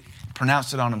provoked it,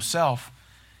 pronounced it on himself,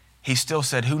 he still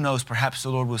said, who knows, perhaps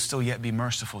the Lord will still yet be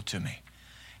merciful to me.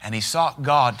 And he sought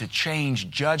God to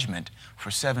change judgment for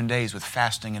 7 days with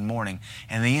fasting and mourning.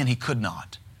 And in the end, he could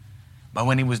not. But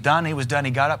when he was done.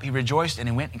 He got up, he rejoiced, and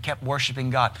he went and kept worshiping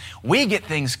God. We get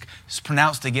things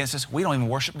pronounced against us. We don't even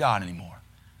worship God anymore.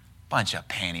 Bunch of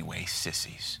panty-waist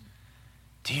sissies.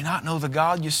 Do you not know the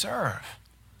God you serve?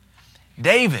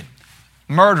 David,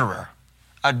 murderer,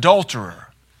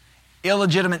 adulterer,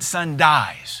 illegitimate son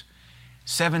dies.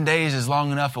 7 days is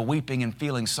long enough of weeping and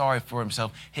feeling sorry for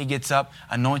himself. He gets up,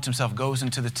 anoints himself, goes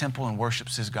into the temple and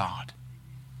worships his God.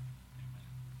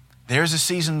 There's a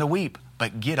season to weep,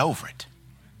 but get over it.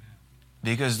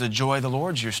 Because the joy of the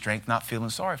Lord is your strength, not feeling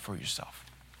sorry for yourself.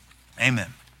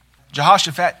 Amen.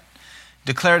 Jehoshaphat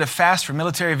declared a fast for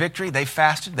military victory. They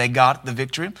fasted. They got the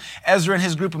victory. Ezra and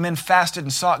his group of men fasted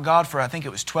and sought God for, I think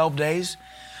it was 12 days,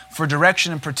 for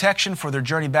direction and protection for their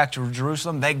journey back to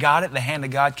Jerusalem. They got it. The hand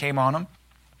of God came on them.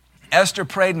 Esther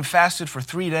prayed and fasted for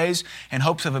 3 days in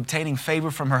hopes of obtaining favor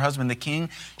from her husband, the king.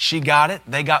 She got it.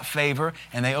 They got favor,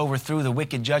 and they overthrew the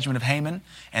wicked judgment of Haman.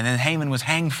 And then Haman was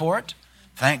hanged for it.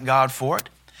 Thank God for it.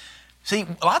 See,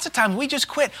 lots of times we just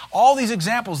quit. All these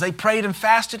examples, they prayed and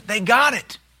fasted. They got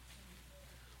it.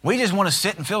 We just want to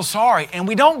sit and feel sorry, and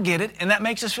we don't get it, and that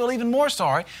makes us feel even more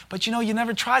sorry. But you know, you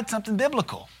never tried something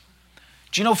biblical.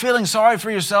 Do you know feeling sorry for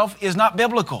yourself is not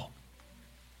biblical?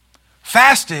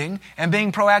 Fasting and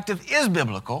being proactive is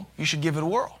biblical. You should give it a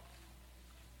whirl.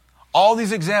 All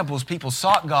these examples, people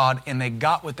sought God and they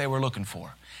got what they were looking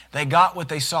for. They got what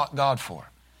they sought God for.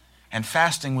 And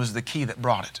fasting was the key that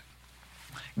brought it.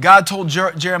 God told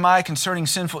Jeremiah concerning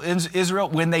sinful Israel,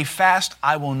 when they fast,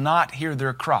 I will not hear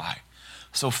their cry.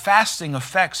 So fasting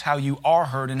affects how you are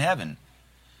heard in heaven.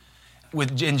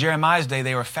 In Jeremiah's day,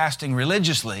 they were fasting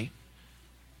religiously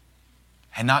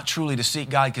and not truly to seek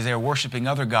God because they were worshiping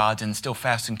other gods and still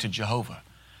fasting to Jehovah.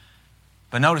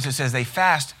 But notice it says they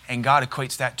fast, and God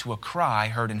equates that to a cry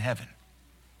heard in heaven.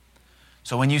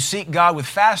 So when you seek God with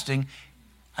fasting,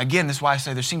 again, this is why I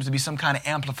say there seems to be some kind of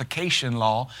amplification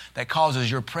law that causes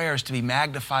your prayers to be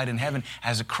magnified in heaven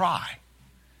as a cry.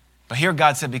 But here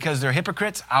God said, because they're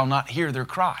hypocrites, I'll not hear their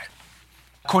cry.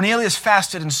 Cornelius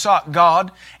fasted and sought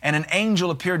God, and an angel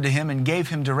appeared to him and gave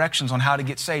him directions on how to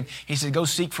get saved. He said, go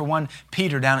seek for one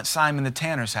Peter down at Simon the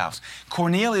tanner's house.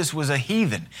 Cornelius was a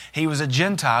heathen. He was a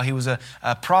Gentile. He was a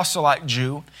proselyte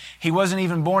Jew. He wasn't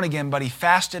even born again, but he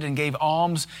fasted and gave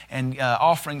alms and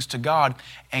offerings to God.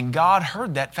 And God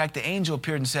heard that. In fact, the angel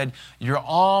appeared and said, your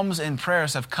alms and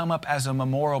prayers have come up as a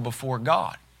memorial before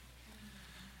God.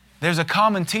 There's a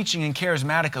common teaching in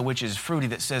Charismatica, which is fruity,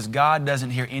 that says God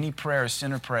doesn't hear any prayer of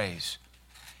sin or praise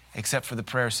except for the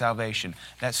prayer of salvation.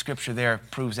 That scripture there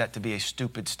proves that to be a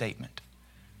stupid statement.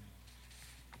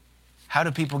 How do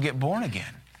people get born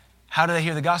again? How do they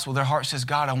hear the gospel? Their heart says,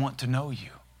 God, I want to know you.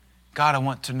 God, I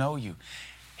want to know you.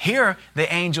 Here,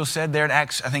 the angel said there in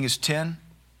Acts, I think it's 10.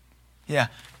 Yeah.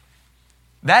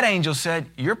 That angel said,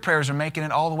 your prayers are making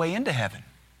it all the way into heaven.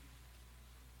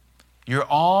 Your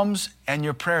alms and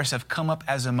your prayers have come up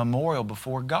as a memorial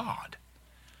before God.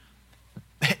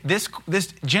 This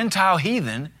Gentile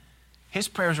heathen, his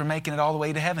prayers were making it all the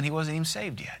way to heaven. He wasn't even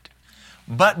saved yet.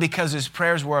 But because his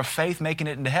prayers were of faith, making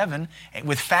it into heaven,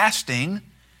 with fasting,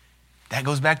 that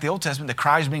goes back to the Old Testament, the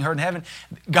cries being heard in heaven.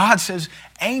 God says,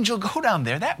 angel, go down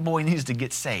there. That boy needs to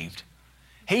get saved.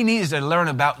 He needs to learn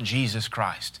about Jesus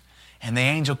Christ. And the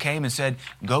angel came and said,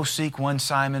 go seek one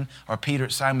Simon or Peter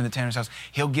at Simon the tanner's house.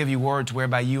 He'll give you words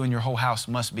whereby you and your whole house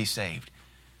must be saved.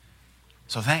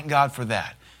 So thank God for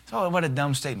that. So what a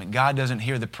dumb statement. God doesn't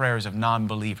hear the prayers of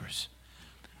non-believers.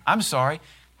 I'm sorry,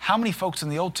 how many folks in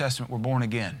the Old Testament were born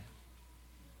again?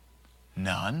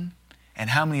 None. And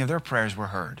how many of their prayers were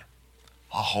heard?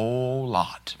 A whole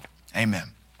lot.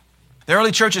 Amen. The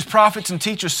early church's prophets and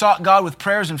teachers sought God with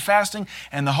prayers and fasting,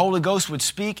 and the Holy Ghost would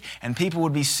speak, and people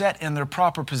would be set in their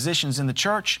proper positions in the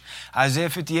church. Isaiah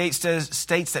 58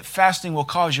 states that fasting will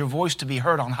cause your voice to be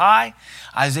heard on high.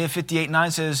 Isaiah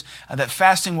 58:9 says that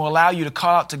fasting will allow you to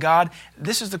call out to God.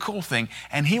 This is the cool thing.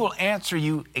 And He will answer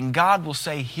you, and God will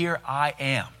say, here I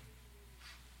am.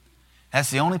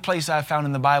 That's the only place I've found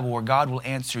in the Bible where God will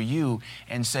answer you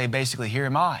and say, basically, here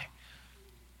am I.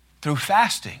 Through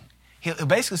fasting. He'll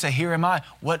basically say, here am I.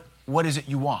 What is it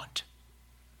you want?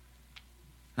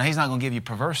 Now, He's not going to give you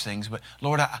perverse things, but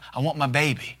Lord, I want my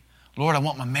baby. Lord, I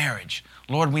want my marriage.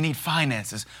 Lord, we need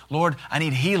finances. Lord, I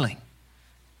need healing.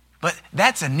 But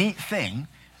that's a neat thing.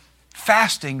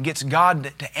 Fasting gets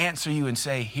God to answer you and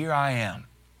say, here I am.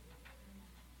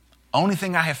 Only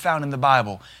thing I have found in the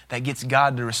Bible that gets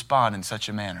God to respond in such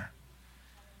a manner.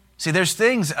 See, there's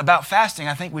things about fasting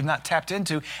I think we've not tapped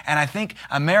into, and I think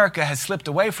America has slipped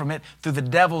away from it through the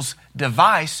devil's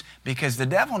device because the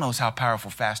devil knows how powerful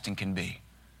fasting can be.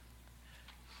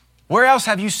 Where else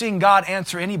have you seen God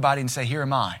answer anybody and say, here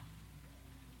am I?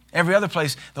 Every other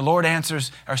place, the Lord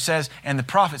answers or says, and the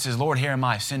prophet says, Lord, here am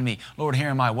I, send me. Lord, here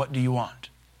am I, what do you want?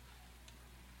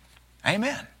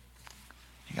 Amen.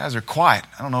 You guys are quiet.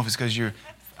 I don't know if it's because you're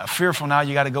fearful now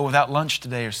you got to go without lunch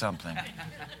today or something.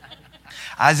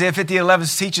 Isaiah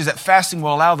 50:11 teaches that fasting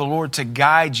will allow the Lord to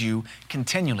guide you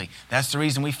continually. That's the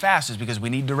reason we fast, is because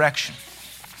we need direction.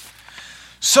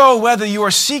 So whether you are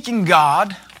seeking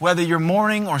God, whether you're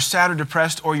mourning or sad or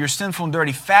depressed, or you're sinful and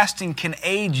dirty, fasting can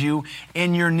aid you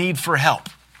in your need for help.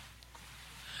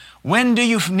 When do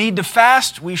you need to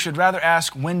fast? We should rather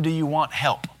ask, when do you want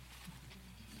help?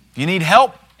 If you need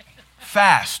help,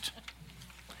 fast.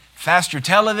 Fast your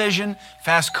television,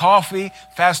 fast coffee,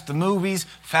 fast the movies,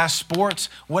 fast sports,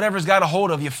 whatever's got a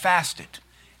hold of you, fast it.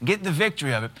 Get the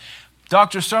victory of it.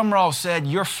 Dr. Sumrall said,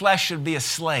 your flesh should be a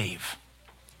slave.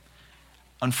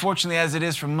 Unfortunately, as it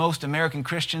is for most American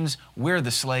Christians, we're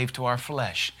the slave to our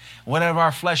flesh. Whatever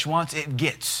our flesh wants, it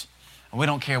gets. And we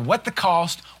don't care what the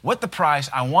cost, what the price,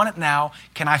 I want it now,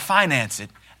 can I finance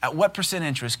it? At what percent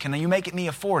interest? Can you make me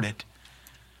afford it?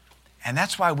 And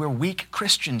that's why we're weak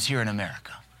Christians here in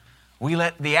America. We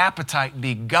let the appetite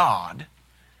be God,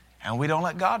 and we don't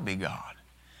let God be God.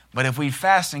 But if we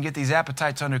fast and get these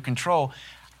appetites under control,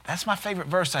 that's my favorite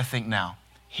verse, I think, now.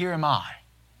 Here am I.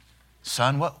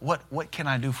 Son, what can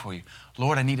I do for you?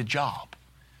 Lord, I need a job.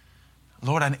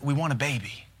 Lord, we want a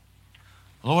baby.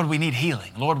 Lord, we need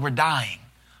healing. Lord, we're dying.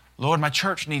 Lord, my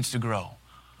church needs to grow.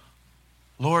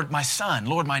 Lord, my son.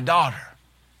 Lord, my daughter.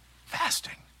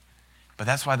 Fasting. But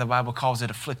that's why the Bible calls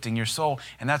it afflicting your soul.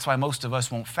 And that's why most of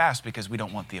us won't fast, because we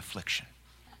don't want the affliction.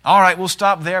 All right, we'll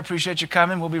stop there. Appreciate you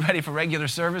coming. We'll be ready for regular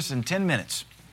service in 10 minutes.